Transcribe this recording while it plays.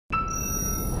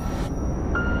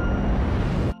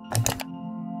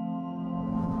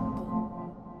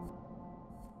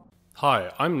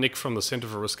Hi, I'm Nick from the Centre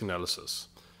for Risk Analysis.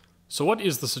 So what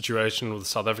is the situation with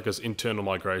South Africa's internal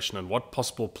migration and what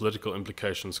possible political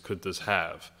implications could this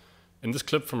have? In this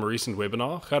clip from a recent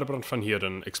webinar, Gerbrandt van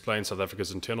Heerden explains South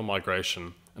Africa's internal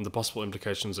migration and the possible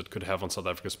implications it could have on South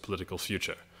Africa's political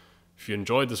future. If you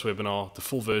enjoyed this webinar, the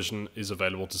full version is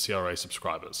available to CRA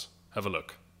subscribers. Have a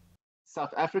look.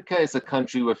 South Africa is a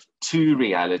country with two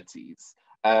realities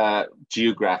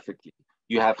geographically.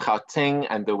 You have Gauteng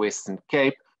and the Western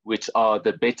Cape, which are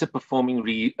the better performing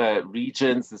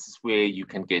regions. This is where you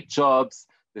can get jobs.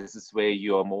 This is where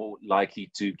you are more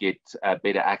likely to get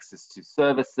better access to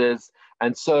services.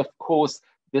 And so, of course,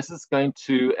 this is going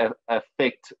to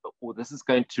affect, or this is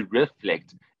going to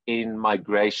reflect in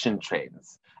migration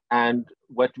trends. And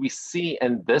what we see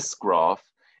in this graph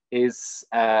is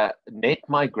net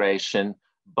migration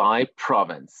by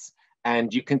province.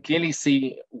 And you can clearly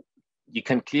see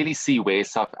where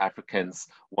South Africans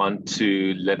want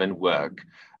to live and work.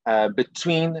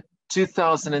 Between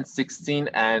 2016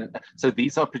 and, so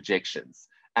these are projections,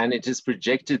 and it is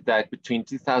projected that between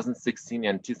 2016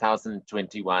 and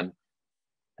 2021,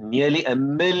 nearly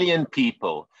 1 million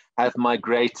people have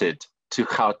migrated to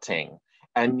Gauteng,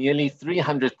 and nearly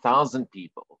 300,000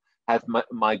 people have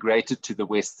migrated to the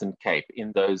Western Cape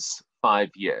in those 5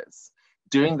 years.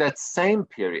 During that same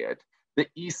period, the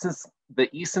Eastern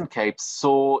Cape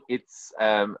saw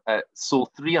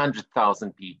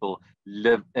 300,000 people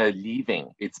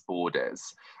leaving its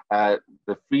borders.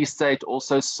 The Free State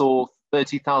also saw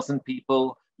 30,000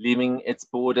 people leaving its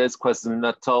borders.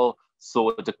 KwaZulu-Natal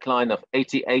saw a decline of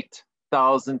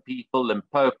 88,000 people.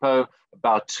 Limpopo,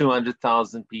 about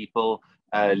 200,000 people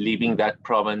leaving that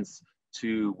province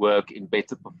to work in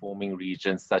better performing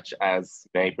regions such as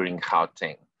neighboring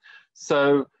Gauteng.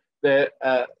 So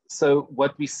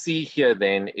what we see here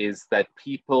then is that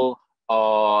people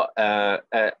are,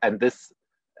 and this,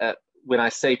 when I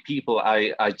say people,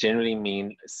 I generally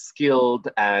mean skilled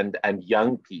and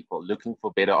young people looking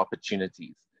for better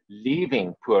opportunities,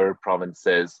 leaving poorer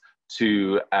provinces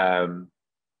to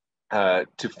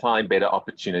find better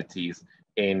opportunities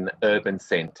in urban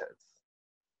centers.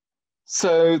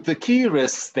 So the key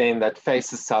risks then that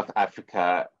faces South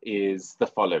Africa is the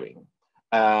following.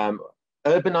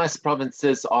 Urbanized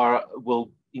provinces will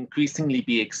increasingly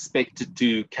be expected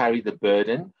to carry the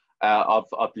burden of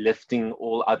uplifting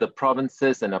all other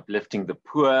provinces and uplifting the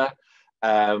poor.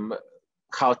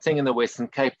 Gauteng and the Western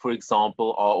Cape, for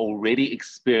example, are already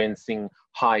experiencing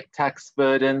high tax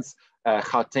burdens.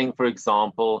 Gauteng, for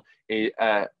example,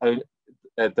 the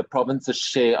province's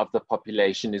share of the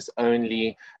population is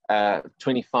only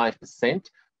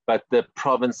 25%, but the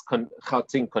province,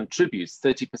 Gauteng, contributes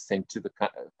 30% to the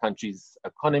country's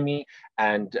economy,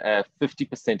 and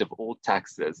 50% of all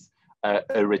taxes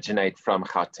originate from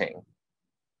Gauteng.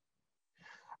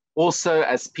 Also,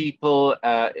 as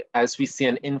we see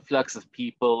an influx of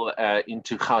people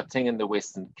into Gauteng and the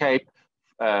Western Cape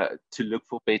to look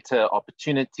for better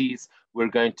opportunities, we're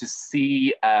going to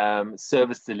see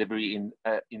service delivery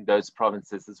in those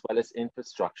provinces, as well as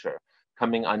infrastructure,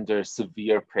 coming under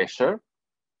severe pressure.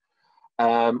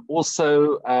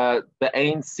 Also, the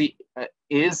ANC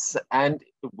is and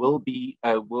will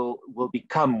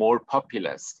become more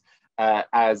populist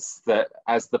as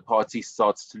the party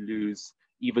starts to lose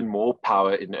even more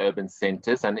power in urban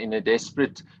centers, and in a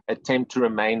desperate attempt to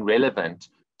remain relevant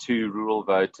to rural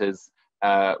voters,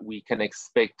 we can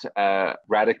expect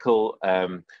radical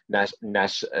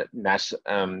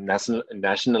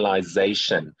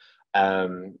nationalization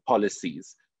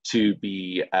policies to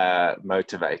be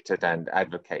motivated and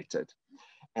advocated.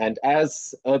 And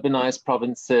as urbanized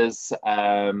provinces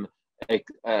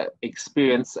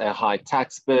experience a high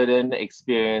tax burden,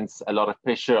 experience a lot of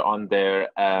pressure on their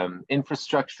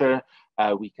infrastructure,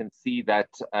 we can see that,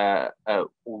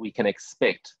 or we can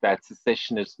expect that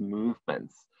secessionist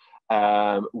movements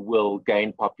will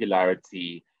gain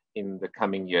popularity in the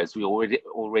coming years. We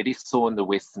already saw in the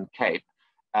Western Cape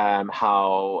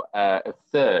how a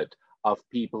third of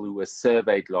people who were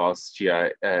surveyed last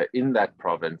year in that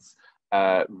province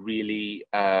really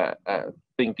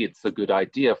think it's a good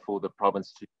idea for the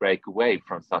province to break away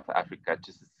from South Africa,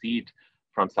 to secede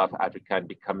from South Africa and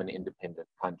become an independent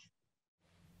country.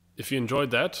 If you enjoyed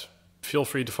that, feel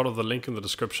free to follow the link in the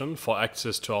description for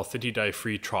access to our 30-day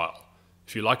free trial.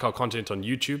 If you like our content on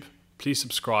YouTube, please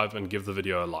subscribe and give the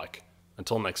video a like.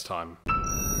 Until next time.